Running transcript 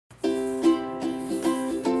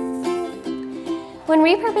When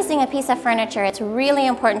repurposing a piece of furniture, it's really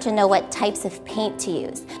important to know what types of paint to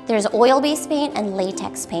use. There's oil-based paint and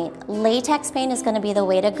latex paint. Latex paint is going to be the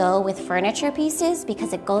way to go with furniture pieces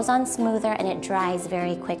because it goes on smoother and it dries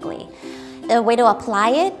very quickly. The way to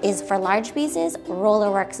apply it is for large pieces, roller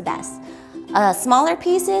works best. Smaller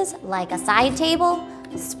pieces, like a side table,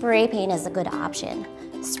 spray paint is a good option.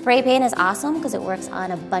 Spray paint is awesome because it works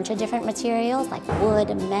on a bunch of different materials like wood,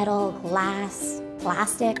 metal, glass,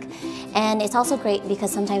 plastic, and it's also great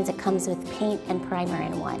because sometimes it comes with paint and primer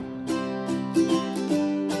in one.